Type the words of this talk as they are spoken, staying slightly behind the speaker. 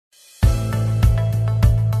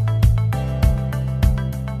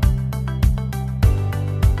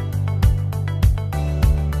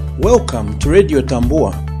Welcome to Radio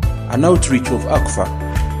Tambua, an outreach of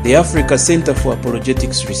ACFA, the Africa Center for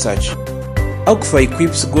Apologetics Research. ACFA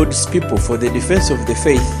equips God's people for the defense of the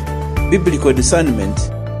faith, biblical discernment,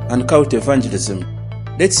 and cult evangelism.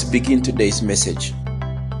 Let's begin today's message.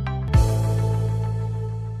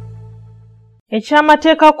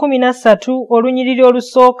 Ekyamateeka 13 olunyiriri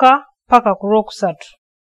olusooka paka ku lwokusatu.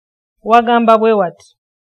 Wagamba bwe wati.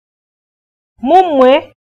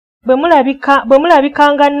 Mummwe bwe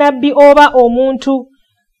mulabikanga nnabbi oba omuntu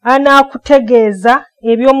anaakutegeeza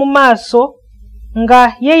eby'omu maaso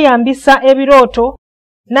nga yeeyambisa ebirooto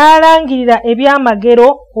n'alangirira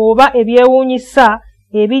ebyamagero oba ebyewuunyisa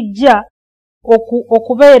ebijja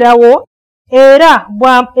okubeerawo, era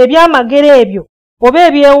ebyamagero ebyo oba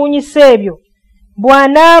ebyewuunyisa ebyo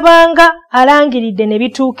bw'anaabanga alangiridde ne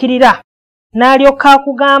bituukirira, n'alyoka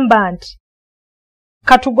akugamba nti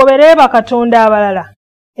katugoberere bakatonda abalala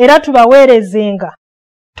era tubaweerezenga,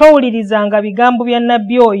 towulirizanga bigambo bya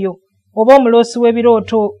nnabbi oyo oba omuloosi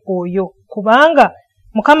w'ebirooto oyo, kubanga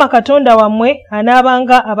Mukama Katonda wammwe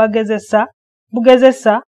anaabanga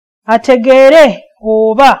bugezesa ategeere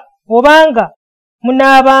obanga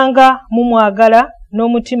munaabanga mumwagala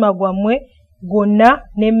n'omutima gwammwe gwonna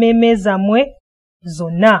n'emmeeme zammwe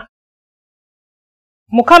zonna.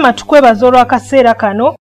 Mukama tukwebaza olw'akaseera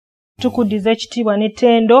kano, tukuddiza ekitiibwa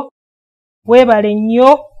n'ettendo, weebale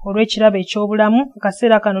nnyo olw'ekirabo eky'obulamu.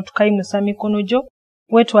 Akaseera kano tukayimusa mikono gyo,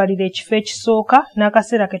 weetwalire ekifo ekisooka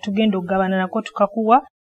n'akaseera ke tugenda okugabana nako tukakuwa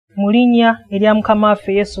mu linnya erya Mukama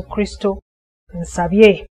waffe Yesu Kristo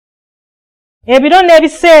nsabye. Ebiro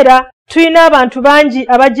n'ebiseera tulina abantu bangi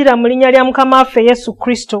abajjira mu linnya lya Mukama waffe Yesu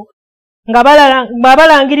Kristo nga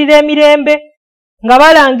balangirira emirembe, nga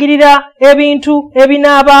balangirira ebintu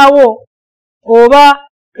ebinaabaawo oba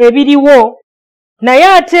ebiriwo, naye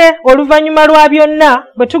ate oluvannyuma lwa byonna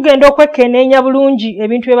bwe tugenda okwekenneenya bulungi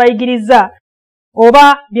ebintu bye bayigiriza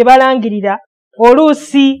oba bye balangirira,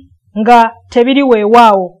 oluusi nga tebiri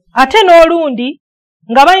weewaawo, ate n'olundi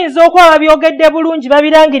nga bayinza okuba babyogedde bulungi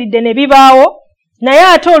babirangiridde ne bibaawo, naye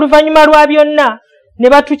ate oluvannyuma lwa byonna ne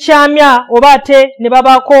batukyamya oba ate ne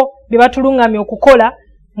babaako bye batulungamya okukola,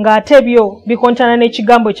 ng'ate byo bikontana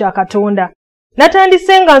n'ekigambo kya Katonda.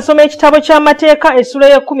 Natandise nga nsoma ekitabo ky'amateeka essula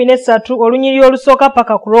y'e13 olunyiriri olusooka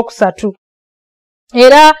paka ku lwokusatu,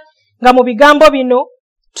 era nga mu bigambo bino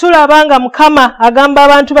tulaba nga Mukama agamba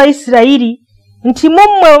abantu ba Isirayiri nti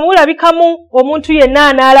mummwe mulabikamu omuntu yenna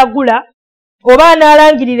anaalagula oba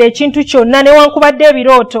anaalangirira ekintu kyonna newankubadde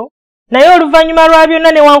ebirooto, naye oluvannyuma lwa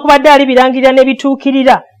byonna newankubadde alibirangirira ne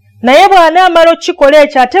bituukirira, naye bw'anaamala okukikola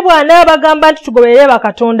ekyo ate bw'anaabagamba nti tugoberere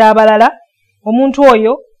bakatonda abalala, omuntu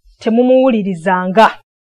oyo temumuwulirizanga.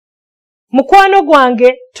 Mukwano gwange,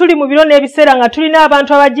 tuli mu biro n'ebiseera nga tulina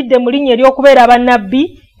abantu abajjidde mu linnya ery'okubeera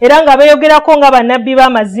bannabbi, era nga beeyogerako nga bannabbi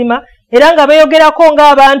b'amazima, era nga beeyogerako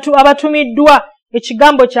ng'abantu abatumiddwa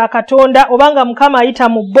ekigambo kya Katonda oba nga Mukama ayita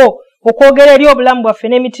mu bo okwogera eri obulamu bwaffe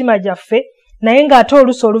n'emitima gyaffe, naye ng'ate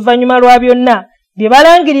oluusi oluvannyuma lwa byonna bye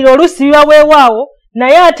balangirira oluusi bibaweewaawo,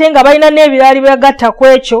 naye ate nga balina n'ebirala byagatta ku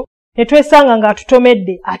ekyo ne twesanga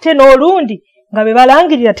ng'atutomedde, ate n'olundi nga be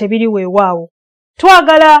balangirira tebiri weewaawo.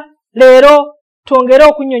 Twagala leero twongere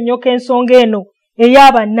okunnyonnyoka ensonga eno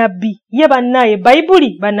ey'abannabbi. Ye bannaye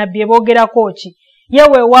Bayibuli bannabbi eboogerako ki? Ye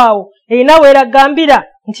weewaawo erina weeragambira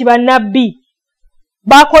nti bannabbi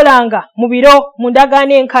baakolanga mu biro mu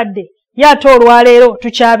ndagaano enkadde, ye ate olwaleero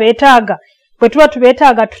tukyabeetaaga. Bwe tuba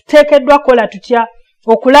tubeetaaga tuteekeddwa kola tutya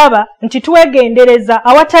okulaba nti twegendereza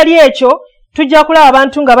awatali ekyo tujja kulaba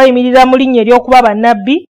abantu nga bayimirira mu linnya ery'okuba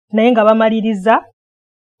bannabbi naye nga bamaliriza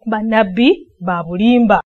bannabbi ba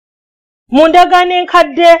bulimba. Mu ndagaano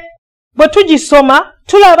enkadde bwe tugisoma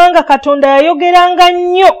tulaba nga Katonda yayogeranga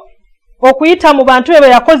nnyo okuyita mu bantu be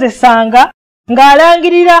yakozesanga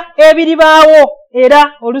ng'alangirira ebiribaawo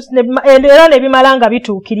era ne bimala nga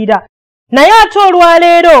bituukirira. Naye ate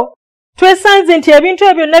olwaleero twesanze nti ebintu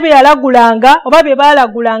ebyo byonna bye yalagulanga oba bye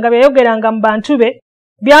baalagulanga bye yayogeranga mu bantu be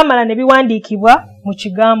byamala ne biwandiikibwa mu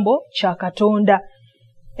kigambo kya Katonda.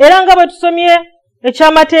 Era nga bwe tusomye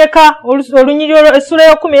ekyamateeka olunyiriri essula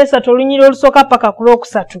y'e13 olunyiriri olusooka paka ku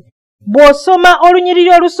lwokusatu, bw'osoma olunyiriri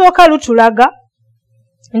olusooka lutulaga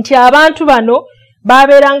nti abantu bano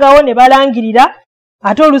baabeerangawo ne balangirira,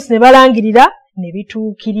 ate oluusi ne balangirira ne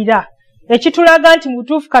bituukirira, ekitulaga nti mu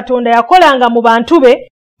butuufu Katonda yakolanga mu bantu be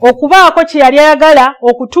okubaako kye yali ayagala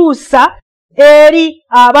okutuusa eri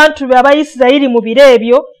abantu be Abayisirayiri mu biro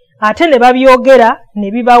ebyo, ate ne babyogera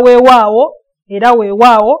ne bibaweewaawo, era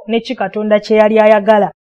weewaawo ne Katonda kye yali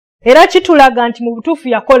ayagala. Era kitulaga nti mu butuufu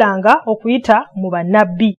yakolanga okuyita mu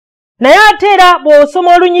bannabbi. Naye ate era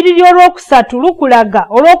bw'osoma olunyiriri olwokusatu lukulaga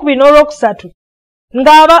olwokubiri n'olwokusatu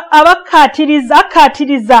nga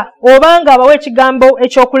akkaatiriza obanga abawa ekigambo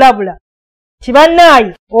ekyokulabula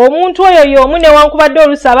tibannaayi omuntu oyo y'omu newankubadde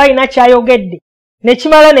oluusi aba alina kyayogedde ne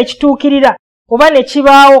kimala ne kituukirira oba ne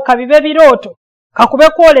kibaawo kabibe birooto kakube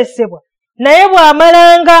kwolesebwa naye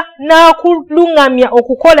bw'amalanga n'akuluŋŋamya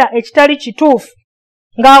okukola ekitali kituufu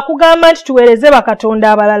ng'akugamba nti tuweereze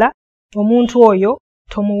bakatonda abalala omuntu oyo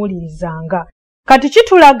tomuwulirizanga. Kati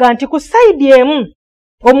kitulaga nti ku sayidi emu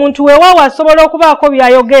omuntu weewaawo asobola okubaako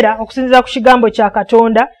by'ayogera okusinziira ku kigambo kya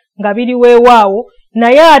Katonda nga biri weewaawo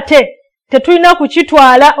naye ate tetulina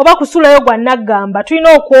kukitwala oba kusulayo gwa naggamba, tulina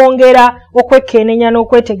okwongera okwekkenneenya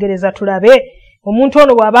n'okwetegereza tulabe omuntu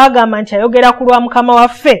ono bw'aba agamba nti ayogera ku lwa Mukama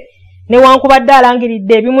waffe newankubadde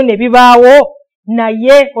alangiridde ebimu ne bibaawo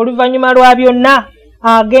naye oluvannyuma lwa byonna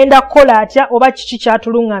agenda kukola atya oba kiki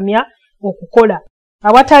kyatuluŋŋamya okukola.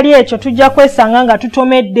 Awatali ekyo tujja kwesanga nga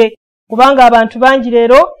tutomedde kubanga abantu bangi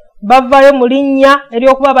leero bavaayo mu linnya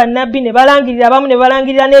ery'okuba bannabbi ne balangirira, abamu ne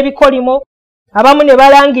balangirira n'ebikolimo, abamu ne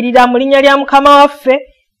balangirira mu linnya lya Mukama waffe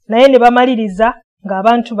naye ne bamaliriza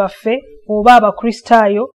ng'abantu baffe oba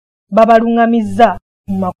abakristaayo babaluŋŋamizza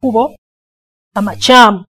mu makubo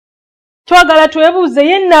amakyamu. Twagala twebuuze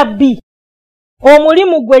ye nnabbi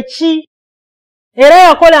omulimu gwe ki era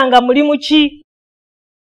yakolanga mulimu ki?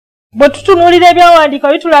 Bwe tutunuulira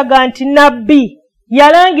ebyawandiika bitulaga nti nnabbi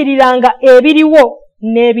yalangiriranga ebiriwo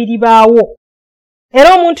n'ebiribaawo. Era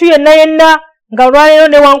omuntu yenna nga olwaleero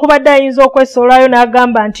newankubadde ayinza okwesoolayo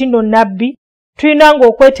n'agamba nti nno nnabbi, tulinanga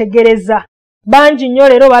okwetegereza. Bangi nnyo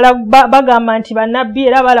leero bagamba nti bannabbi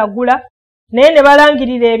era balagula naye ne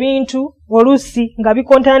balangirira ebintu oluusi nga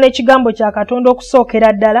bikontana n'ekigambo kya Katonda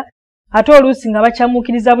okusookera ddala ate oluusi nga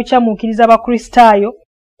bukyamuukiriza bakristaayo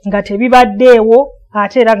nga tebibaddeewo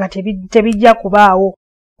ate era nga tebijja kubaawo.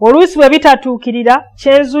 Oluusi bwe bitatuukirira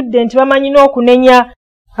kyenzudde nti bamanyi n'okunenya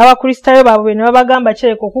abakristaayo baabwe ne babagamba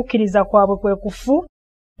kireka okukkiriza kwabwe kwe kufu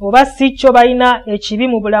oba si kyo balina ekibi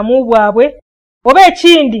mu bulamu bwabwe oba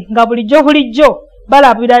ekindi nga bulijjo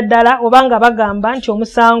balabira ddala oba nga bagamba nti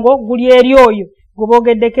omusango guli eri oyo gwe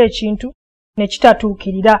boogeddeko ekintu ne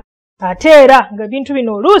kitatuukirira ate era ng'ebintu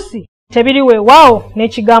bino oluusi tebiri weewaawo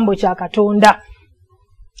n'ekigambo kya Katonda.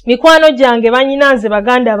 Mikwano gyange bannyinanze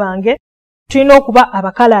baganda bange tulina okuba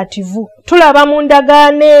abakalaativu. Tulaba mu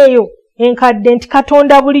ndagaano eyo enkadde nti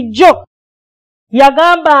Katonda bulijjo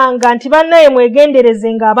yagambanga nti bannaye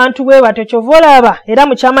mwegenderezenga abantu bwe batyo. Kyova olaba era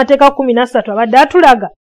mu kyamateeka 13 abadde atulaga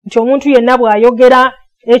nti omuntu yenna bw'ayogera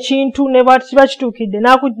ekintu ne kiba kituukidde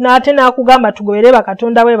n'ate n'akugamba tugobere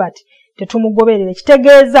bakatonda bwe bati tetumugoberere,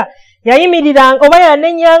 kitegeeza yayimiriranga oba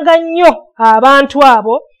yanenyanga nnyo abantu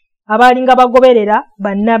abo abalinga bagoberera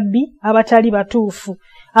bannabbi abatali batuufu.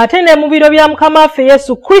 Ate ne mu biro bya Mukama waffe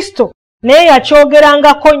Yesu Kristo naye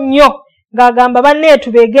yakyogerangako nnyo ng'agamba banne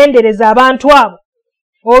tubeegendereza abantu abo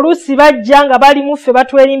oluusi bajja nga bali muffe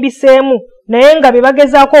batwerimbiseemu naye nga bye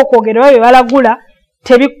bagezaako okwogera bye balagula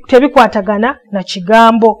tebikwatagana na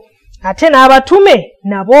kigambo. Ate n'abatume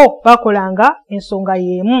nabo bakolanga ensonga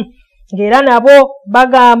y'emu ng'era nabo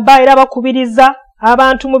bagamba era bakubiriza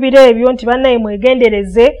abantu mu biro ebyo nti bannaye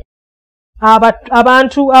mwegendereze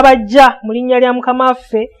abantu abajja mu linnya lya Mukama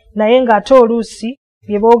waffe naye ng'ate oluusi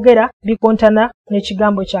bye boogera bikontana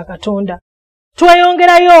n'ekigambo kya Katonda.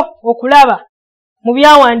 Tweyongerayo okulaba mu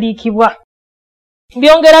byawandiikibwa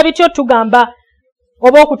byongera bityo tugamba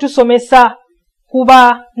oba okutusomesa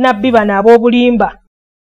kuba nabbi bano ab'obulimba.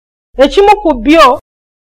 Ekimu ku byo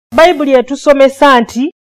Bayibuli etusomesa nti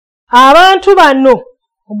abantu bano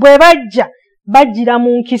bwe bajjira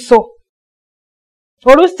mu nkiso.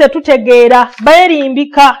 Oluusi tetutegeera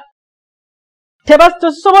beerimbika,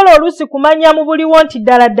 tetusobola oluusi kumanya mu buliwo nti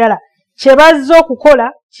ddala kye bazze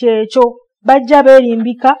okukola kyekyo. Bajja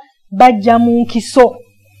beerimbika, bajja mu nkiso.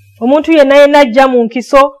 Omuntu yenna ajja mu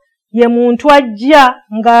nkiso ye muntu ajja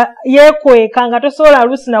nga yeekweka nga tosobola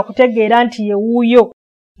oluusi na kutegeera nti ye wuuyo.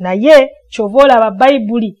 Naye kyova olaba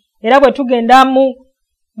Bayibuli era bwe tugenda mu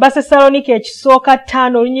Basessalonike ekisooka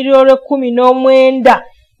 5 olunyiriro lwe 19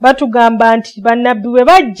 batugamba nti bannabbi bwe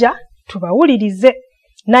bajja tubawulirize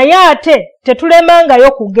naye ate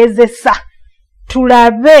tetulemangayo kugezesa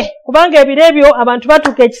tulabe kubanga ebiro ebyo abantu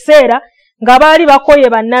batuuka ekiseera nga baali bakoye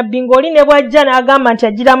bannabbi ng'oli ne bwajja n'agamba nti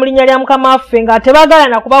ajjira mu linnya lya Mukama waffe nga tebaagala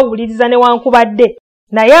na kubawuliriza newankubadde.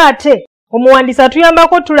 Naye ate omuwandiisi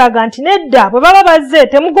atuyambako tulaga nti nedda bwe baba bazze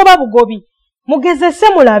temugoba bugobi, mugezese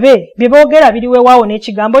mulabe bye boogera biri weewaawo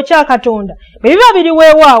n'ekigambo kya Katonda. Bwe biba biri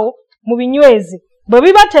weewaawo mubinyweze, bwe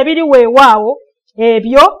biba tebiri weewaawo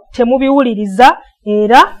ebyo temubiwuliriza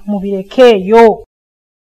era mubirekeeyo.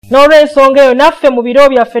 N'olw'ensonga eyo naffe mu biro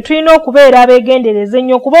byaffe tulina okubeera abeegendereza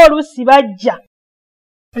ennyo kuba oluusi bajja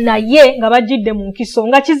naye nga bajjidde mu nkiso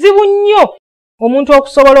nga kizibu nnyo omuntu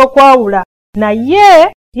okusobola okwawula.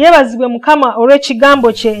 Naye yeebazibwe Mukama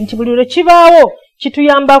olw'ekigambo kye nti buli lwe kibaawo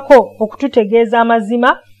kituyambako okututegeeza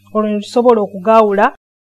amazima olwo ne tusobola okugaawula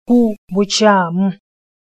ku bukyamu.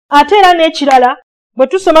 Ate era n'ekirala bwe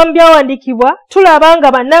tusoma mu byawandiikibwa tulaba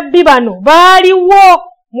nga bannabbi bano baaliwo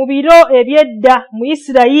mu biro ebyedda mu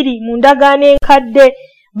Isirayiri mu ndagaano enkadde,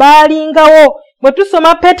 baalingawo. Bwe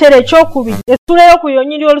tusoma Peetero ekyokubiri essula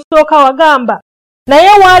y'okuyonyiri olusooka wagamba naye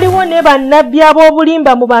waaliwo ne bannabbi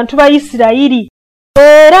ab'obulimba mu bantu ba Isirayiri,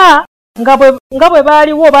 era nga bwe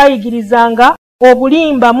baaliwo baayigirizanga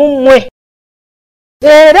obulimba mu mmwe,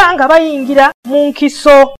 era nga bayingira mu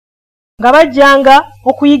nkiso nga bajjanga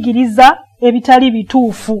okuyigiriza ebitali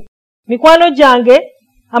bituufu. Mikwano gyange,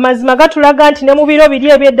 amazima gatulaga nti ne mu biro biri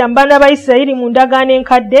ebyedda mu baana ba Isirayiri mu ndagaano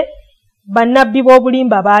enkadde bannabbi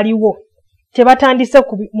b'obulimba baaliwo, tebatandise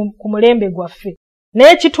ku mulembe gwaffe.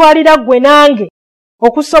 Naye kitwalira ggwe nange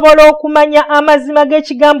okusobola okumanya amazima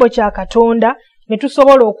g'ekigambo kya Katonda ne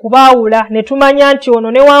tusobola okubaawula ne tumanya nti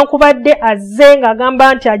ono newankubadde azze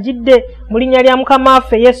ng'agamba nti ajidde mu linnya lya Mukama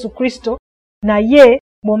waffe Yesu Kristo, naye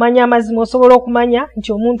bw'omanya amazima osobola okumanya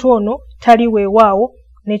nti omuntu ono tali weewaawo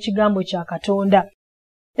n'ekigambo kya Katonda.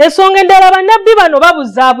 Ensonga endala bannabbi bano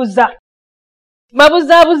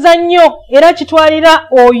babuzaabuza nnyo, era kitwalira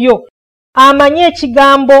oyo amanye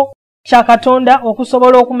ekigambo kya Katonda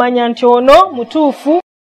okusobola okumanya nti ono mutuufu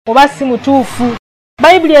oba si mutuufu.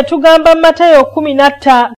 Bayibuli etugamba mu Matayo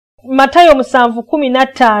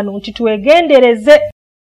 7:15 nti twegendereze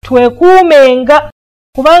twekuumenga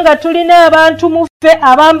kubanga tulina abantu mu ffe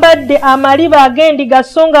abambadde amaliba ag'endiga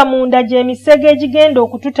songa munda gy'emisege egigenda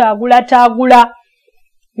okututaagulataagula.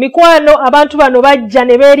 Mikwano, abantu bano bajja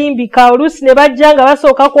ne beerimbika, oluusi ne bajja nga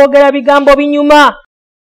basooka kwogera bigambo binyuma.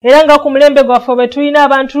 Era nga ku mulembe gwaffe bwe tulina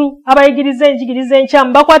abantu abayigiriza enjigiriza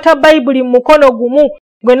enkyamu bakwata Bayibuli mu mukono gumu,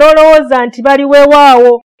 gwe n'olowooza nti bali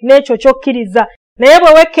weewaawo n'ekyo ky'okkiriza. Naye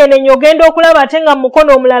bwe wekkenenya ogenda okulaba ate nga mu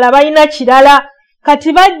mukono omulala balina kirala.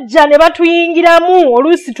 Kati bajja ne batuyingiramu,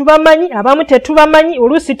 oluusi tubamanyi, abamu tetubamanyi,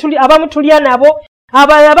 oluusi abamu tulya nabo,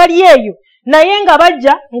 abalala bali eyo. Naye nga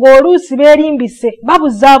bajja ng'oluusi beerimbise,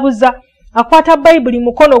 babuzaabuza. Akwata Bayibuli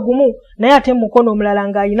mukono gumu naye ate mukono omulala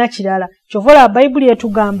ng'alina kirala. Kyova Bayibuli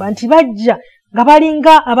etugamba nti bajja nga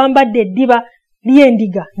balinga abambadde eddiba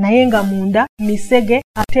ly'endiga naye nga munda misege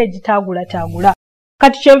ate egitaagulataagula.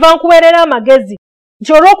 Kati kyenva nkuweerera amagezi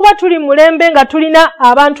nti olw'okuba tuli mulembe nga tulina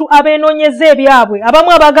abantu abenoonyeza ebyabwe,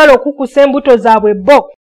 abamu abaagala okukusa embuto zaabwe bo,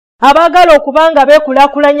 abaagala okuba nga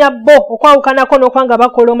beekulaakulanya bo okwawukanako n'okwanga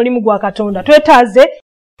bakola omulimu gwa Katonda, twetaaze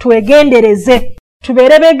twegendereze,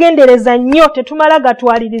 tubeere beegendereza nnyo, tetumala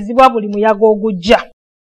gatwalirizibwa buli muyaga ogujja.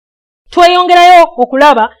 Tweyongerayo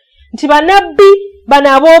okulaba nti bannabbi bano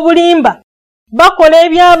ab'obulimba bakola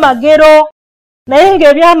ebyamagero, naye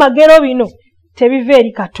ng'ebyamagero bino tebiva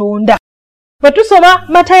eri Katonda. Bwe tusoma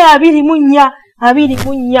Matayo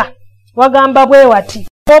 20:24 wagamba bwe wati,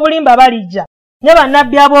 ab'obulimba balijja ne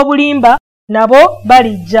bannabbi ab'obulimba nabo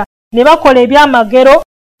balijja ne bakola ebyamagero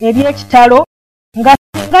eby'ekitalo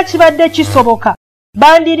nga kibadde kisoboka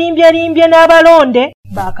bandirimbye n'abalonde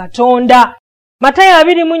ba Katonda. Matayo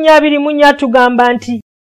 20:24 tugamba nti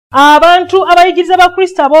abantu abayigiriza ba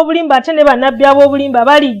Kristo ab'obulimba ate ne bannabbi ab'obulimba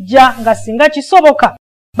balijja nga singa kisoboka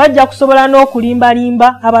bajja kusobola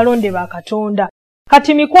n'okulimbalimba abalonde ba Katonda.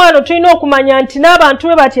 Kati mikwano, tulina okumanya nti n'abantu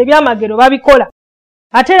bwe bati ebyamagero babikola,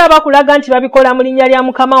 ate era bakulaga nti babikola mu linnya lya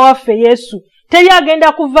Mukama waffe Yesu. Teri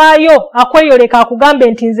agenda kuvaayo akweyoleka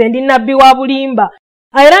akugambe nti nze ndi nnabbi wa bulimba,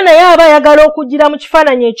 era naye aba ayagala okugira mu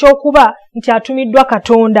kifaananyi ekyokuba nti atumiddwa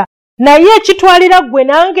Katonda. Naye ekitwalira ggwe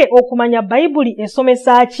nange okumanya Bayibuli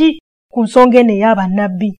esomesa ki ku nsonga eno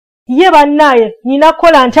ey'abannabbi. Ye bannaye nina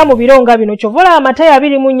kukola ntya mu biro nga bino? Kyovola Matayo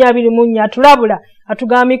 20:24 atulabula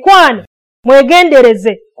atugamba mikwano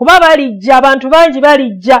mwegendereze kuba balijja, abantu bangi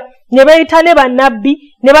balijja ne beeyita ne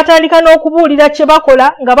bannabbi ne batandika n'okubuulira kye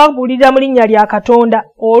bakola nga babuulira mu linnya lya Katonda,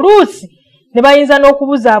 oluusi ne bayinza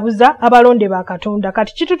n'okubuzaabuza abalonde ba Katonda.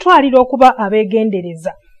 Kati kitutwalira okuba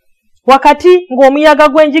abeegendereza wakati ng'omuyaga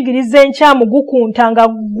gw'enjigiriza enkyamu gukunta nga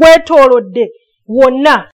gwetoolodde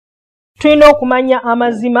wonna. Tulina okumanya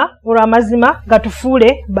amazima, olwo amazima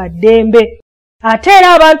gatufuule baddembe. Ate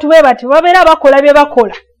era abantu bwe bati babeera bakola bye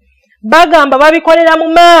bakola bagamba babikolera mu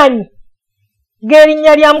maanyi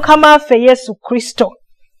g'erinnya lya Mukama waffe Yesu Kristo.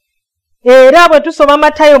 Era bwe tusoma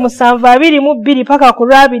Matayo 7:22 paka ku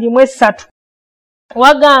 23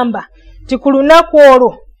 wagamba ti ku lunaku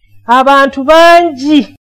olwo abantu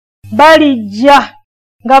bangi balijja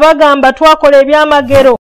nga bagamba twakola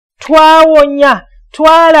ebyamagero, twawonya,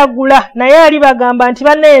 twalagula, naye ali bagamba nti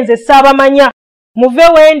bannaye nze saabamanya, muve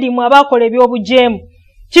wendi mwabakola eby'obujeemu.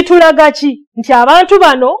 Kitulaga ki? Nti abantu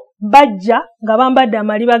bano bajja nga bambadde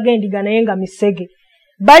amaliba g'endiga naye nga misege.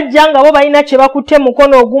 Bajja nga bo balina kye bakutte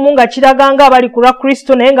mukono ogumu nga kiraga nga bali ku lwa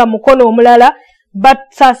Kristo naye nga mukono omulala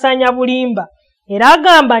basaasaanya bulimba. Era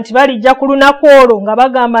agamba nti balijja ku lunaku olwo nga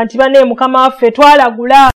bagamba nti bane Mukama waffe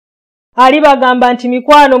twalagula. Ali bagamba nti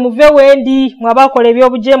mikwano muve wendi mwabakola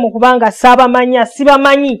eby'obujeemu kubanga saabamanya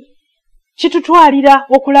sibamanyi. Kitutwalira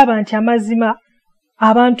okulaba nti amazima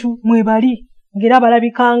abantu mwebali ngera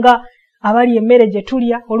balabikanga abali emmere gye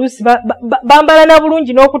tulya oluusi bambala na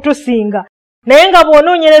bulungi n'okutusinga. Naye nga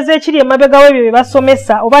bw'onoonyereza ekiri emabega w'ebyo bye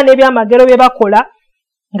basomesa oba n'ebyamagero bye bakola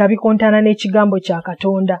nga bikontana n'ekigambo kya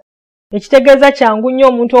Katonda. Ekitegeeza kyangu nnyo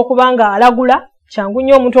omuntu okuba nga alagula, kyangu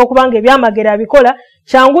nnyo omuntu okuba nga ebyamagero abikola,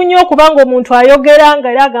 kyangu nnyo okuba nga omuntu ayogera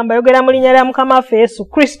nga era agamba ayogera mu linnya lya Mukama waffe Yesu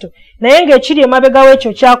Kristo, naye ng'ekiri emabega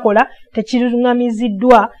w'ekyo kyakola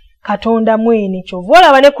tekiruŋŋamiziddwa Katonda mwene. Kyova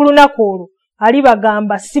olaba ne ku lunaku olwo ali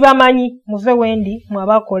bagamba sibamanyi muve wendi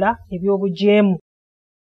mwabakola eby'obujeemu.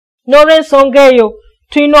 N'olw'ensonga eyo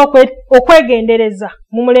tulina okwegendereza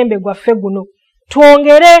mu mulembe gwaffe guno.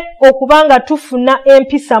 Twongere okuba nga tufuna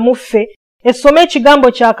empisa mu ffe, esome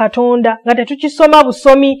ekigambo kya Katonda nga tetukisoma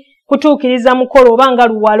busomi kutuukiriza mukolo oba nga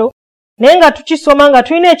luwalo, naye nga tukisoma nga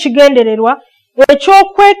tulina ekigendererwa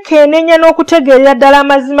eky'okwekeenenya n'okutegeerera ddala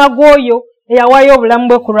amazima g'oyo eyawaayo obulamu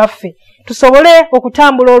bwe ku lwaffe. Tusobole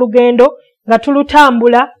okutambula olugendo nga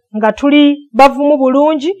tulutambula nga tuli bavumu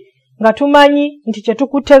bulungi, nga tumanyi nti kye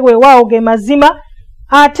tukutte weewaawo ge mazima,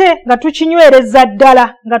 ate nga tukinywereza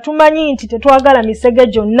ddala nga tumanyi nti tetwagala misege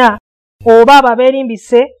gyonna oba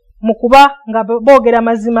ababeerimbise mu kuba nga boogera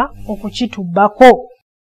mazima okukitubbako.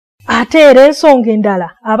 Ate era ensonga endala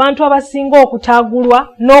abantu abasinga okutaagulwa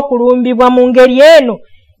n'okulumbibwa mu ngeri eno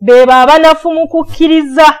beebo abanafu mu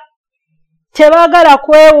kukkiriza. Tebaagala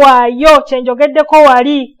kwewaayo, kyenjogeddeko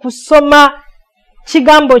wali kusoma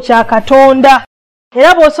kigambo kya Katonda.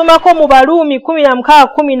 Era bw'osomako mu Baluumi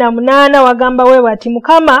 16:18 wagamba we bati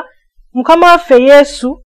Mukama waffe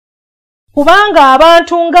Yesu, kubanga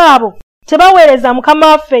abantu ng'abo tebaweereza Mukama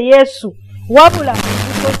waffe Yesu wabula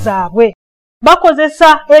embuto zaabwe.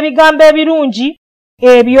 Bakozesa ebigambo ebirungi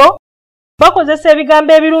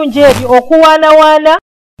ebyo okuwaanawaana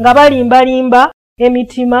nga balimbalimba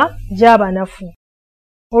emitima gy'abanafu.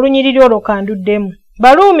 Olunyiriri olwo kanduddemu.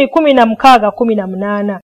 Baluumi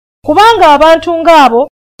 16:18. Kubanga abantu ng'abo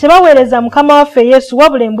tebaweereza Mukama waffe Yesu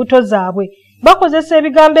wabula embuto zaabwe. Bakozesa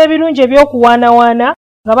ebigambo ebirungi eby'okuwaanawaana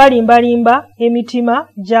nga balimbalimba emitima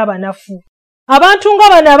gy'abanafu. Abantu nga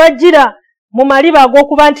bano abajjira mu maliba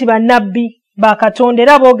ag'okuba nti bannabbi ba Katonda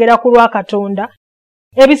era boogera ku lwa Katonda,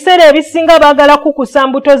 ebiseera ebisinga baagala kukusa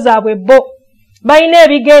mbuto zaabwe bo. Balina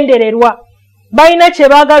ebigendererwa, balina kye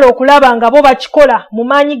baagala okulaba nga bo bakikola mu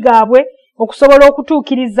maanyi gaabwe okusobola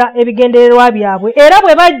okutuukiriza ebigendererwa byabwe. Era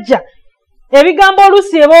bwe bajja ebigambo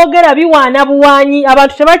oluusi boogera biwaana buwaanyi.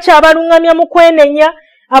 Abantu tebakyabalungamya mu kwenenya,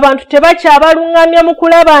 abantu tebakyabalungamya mu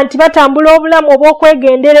kulaba nti batambula obulamu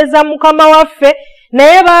obw'okwegendereza Mukama waffe,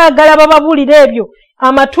 naye baagala bababulira ebyo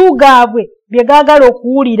amatu gaabwe bye gaagala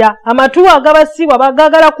okuwulira. Amatu agabasiibwa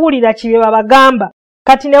bagaagala kuwulira kibye babagamba.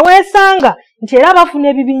 Kati ne weesanga nti era bafuna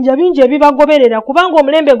ebibinja bingi ebibagoberera, kubanga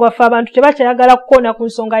omulembe gwaffe abantu tebakyayagala kukoona ku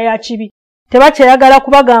nsonga ya kibi. Tebakyayagala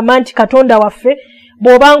kubagamba nti Katonda waffe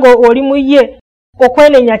bw'obanga oli mu ye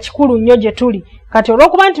okwenenya kikulu nnyo gye tuli. Kati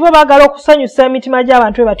olw'okuba nti bo baagala okusanyusa emitima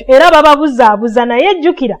gy'abantu bwe batyo, era bababuzaabuza, naye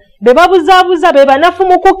jjukira be babuzaabuza be banafu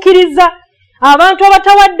mu kukkiriza. Abantu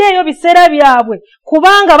abatawaddeeyo biseera byabwe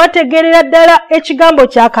kubanga bategeerera ddala ekigambo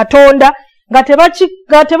kya Katonda nga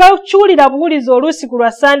tebakiwulira buwulizi oluusi ku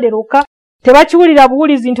lwa Sande lukka, tebakiwulira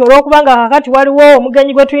buwulizi nti olw'okubanga kakati waliwo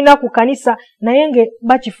omugenyi gwe tulina ku kanisa, naye nge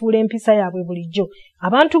bakifuula empisa yaabwe bulijjo.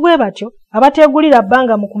 Abantu bwe batyo abateegulira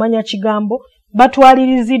bbanga mu kumanya kigambo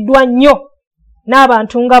batwaliriziddwa nnyo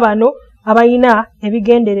n'abantu nga bano abalina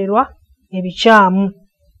ebigendererwa ebikyamu.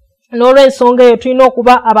 N'olw'ensonga eyo tulina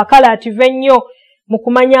okuba abakalaativu ennyo mu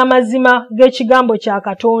kumanya amazima g'ekigambo kya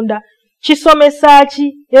Katonda. Kisomesa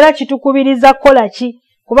ki era kitukubiriza kukola ki?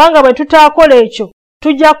 Kubanga bwe tutaakola ekyo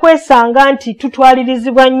tujja kwesanga nti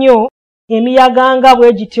tutwalirizibwa nnyo emiyaga nga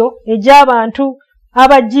bwe gityo egy'abantu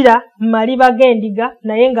abajjira mu maliba g'endiga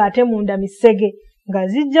naye ng'ate munda misege, nga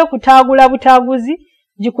zijja kutaagula butaaguzi,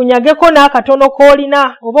 gikunyageko n'akatono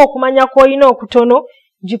k'olina oba okumanya k'olina okutono,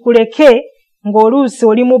 gikuleke ng'oluusi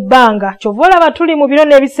oli mu bbanga. Kyova olaba tuli mu biro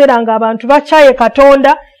n'ebiseera ng'abantu bakyaye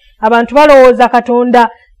Katonda, abantu balowooza Katonda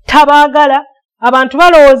tabaagala, abantu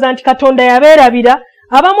balowooza nti Katonda yabeerabira,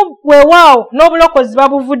 abamu weewaawo n'obulokozi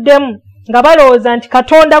babuvuddemu nga balowooza nti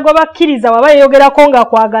Katonda gwe bakkiriza waba yeeyogerako nga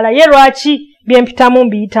kwagala, ye lwaki byempitamu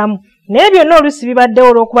mbiyitamu. naye byonna oluusi bibaddewo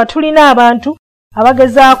olw'okuba tulina abantu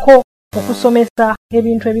abagezaako okusomesa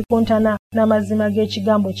ebintu ebikontana n'amazima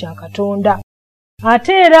g'ekigambo kya Katonda.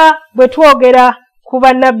 Ate era bwe twogera ku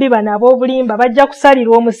bannabbi bano ab'obulimba bajja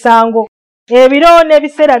kusalirwa omusango. Ebiro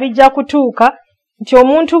n'ebiseera bijja kutuuka nti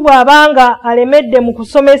omuntu bw'abanga alemedde mu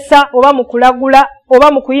kusomesa oba mu kulagula oba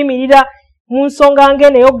mu kuyimirira mu nsonga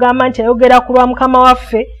ng'eno okugamba nti ayogera ku lwa Mukama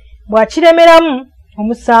waffe, bw'akiremeramu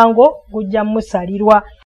omusango gujja musalirwa.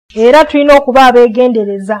 Era tulina okuba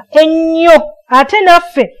abeegendereza ennyo ate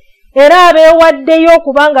naffe era abeewaddeyo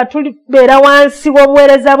okubanga tubeera wansi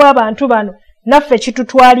w'obuweereza bw'abantu bano naffe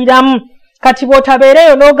kitutwaliramu. Kati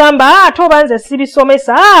bw'otabeereyo n'ogamba ate oba nze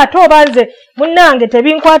sibisomesa, ate oba nze munnange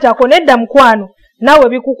tebinkwatako, nedda mukwano naawe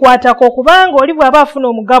bikukwatako, kubanga oli bw'aba afuna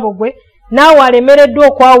omugabo gwe naawe alemereddwa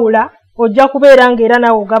okwawula, ojja kubeera ng'era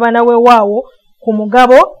naawe ogabana weewaawo ku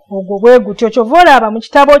mugabo ogwo bwe gutyo. Kyova olaba mu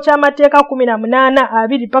kitabo ky'amateeka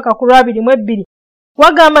 18:2 paka ku 22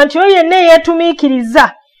 wagamba nti oyo yenna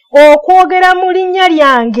eyeetumiikiriza okwogera mu linnya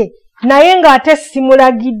lyange naye ng'ate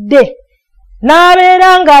simulagidde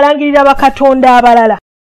n'abeera ng'alangirira bakatonda abalala,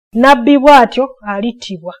 nabbi bw'atyo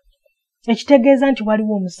alittibwa. Ekitegeeza nti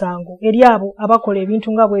waliwo omusango eri abo abakola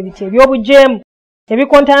ebintu nga bwe biti eby'obujeemu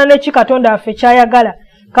ebikontana n'eki Katonda waffe kyayagala.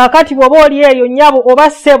 Kaakati bw'oba oli eyo nnyabo oba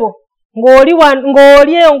ssebo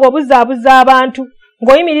ng'oli eyo ng'obuzaabuza abantu,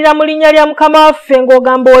 ng'oyimirira mu linnya lya Mukama waffe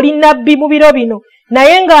ng'ogamba oli nabbi mu biro bino,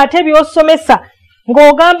 naye ng'ate by'osomesa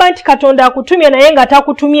ng'ogamba nti Katonda akutumye naye nga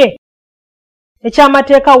takutumye,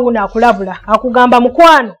 ekyamateeka wuuno akulabula, akugamba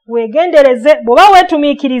mukwano weegendereze, bw'oba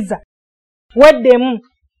weetumiikiriza weddemu.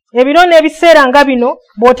 Ebiro n'ebiseera nga bino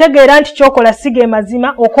bw'otegeera nti kyokola si ge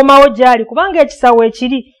mazima, okomawo gy'ali, kubanga ekisawo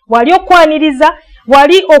ekiri wali okwaniriza,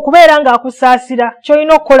 wali okubeera ng'akusaasira.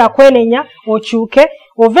 Ky'olina okukola kwenenya, okyuke,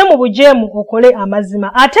 ove mu bujeemu okole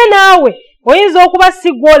amazima. Ate naawe oyinza okuba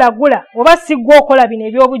si gwe olagula oba si gwe okola bino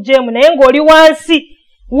eby'obujeemu, naye ng'oli wansi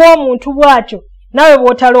w'omuntu bw'atyo, naawe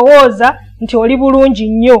bw'otalowooza nti oli bulungi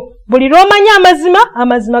nnyo. Buli lw'omanya amazima,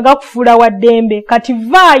 amazima gakufuula wa ddembe. Kati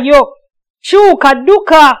vaayo, kyuka,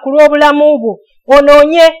 dduka ku lw'obulamu bwo,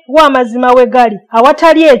 onoonye wa amazima we gali.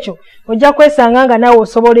 Awatali ekyo ojja kwesanga nga naawe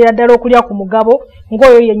osobolera ddala okulya ku mugabo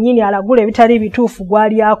ng'oyo yennyini alagula ebitali bituufu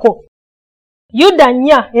gwalyako. Yuda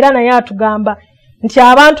nnya era naye atugamba nti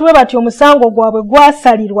abantu bwe bati omusango gwabwe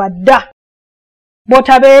gwasalirwa dda.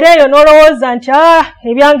 Bw'otabeereeyo n'olowooza nti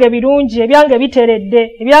ebyange birungi, ebyange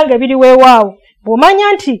biteredde, ebyange biri weewaawo,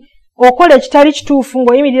 bw'omanya nti okola ekitali kituufu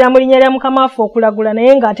ng'oyimirira mu linnya lya Mukama waffe okulagula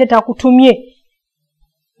naye ng'ate takutumye,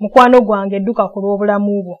 mukwano gwange dduka ku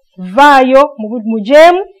lw'obulamu bwo. Vaayo mu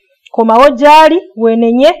jeemu, komawo gy'ali,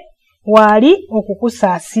 weenenye, waali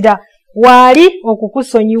okukusaasira, waali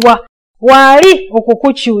okukusonyiwa, waali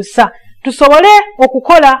okukukyusa, tusobole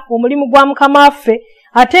okukola omulimu gwa Mukama waffe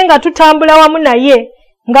ate nga tutambula wamu naye,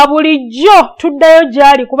 nga bulijjo tuddayo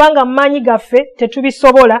gy'ali, kubanga mu maanyi gaffe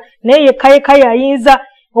tetubisobola, naye yekka y'ayinza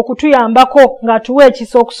okutuyambako ng'atuwa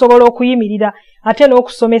ekisa okusobola okuyimirira ate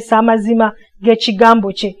n'okusomesa amazima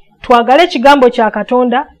g'ekigambo kye. Twagale ekigambo kya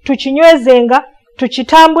Katonda, tukinywezenga,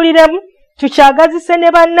 tukitambuliremu, tukyagazise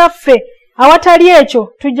ne bannaffe. Awatali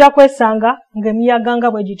ekyo tujja kwesanga ng'emiyaga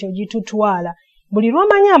nga bwe gityo gitutwala. Buli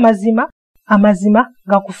lw'omanya amazima, amazima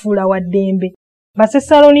gakufuula wa ddembe.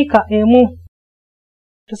 Basesalonika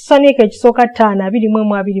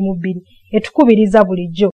 1:5-22 etukubiriza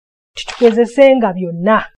bulijjo tutugezesenga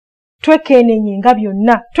byonna, twekenenyenga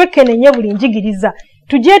byonna, twekenenye buli njigiriza,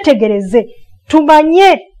 tugyetegereze,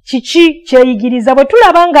 tumanye kiki kyeyigiriza. Bwe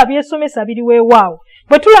tulaba nga byesomesa biri weewaawo,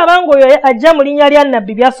 bwe tulaba ng'oyo ajja mu linnya lya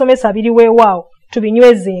nnabbi byasomesa biri weewaawo,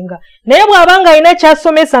 tubinywezenga. Naye bw'aba nga alina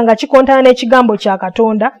kyasomesa nga kikontana n'ekigambo kya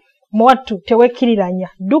Katonda, mwattu tewekkiriranya,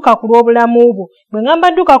 dduka ku lw'obulamu bwo. Bwe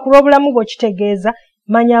ngamba dduka ku lw'obulamu bwo kitegeeza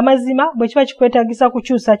manya amazima. Bwe kiba kikwetaagisa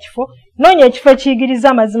kukyusa kifo, noonya ekifo ekiyigiriza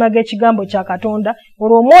amazima g'ekigambo kya Katonda,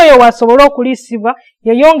 olwo omwoyo wasobole okuliisibwa,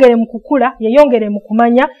 yeyongere mu kukula, yeyongere mu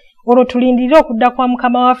kumanya. Olwo tulindirire okudda kwa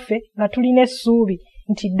Mukama waffe nga tulina essuubi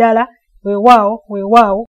nti ddala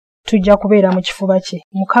weewaawo tujja kubeera mu kifuba kye.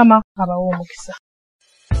 Mukama abawe omukisa.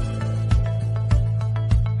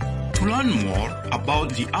 To learn more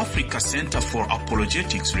about the Africa Center for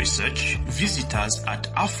Apologetics Research, visit us at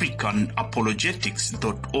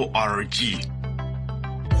africanapologetics.org.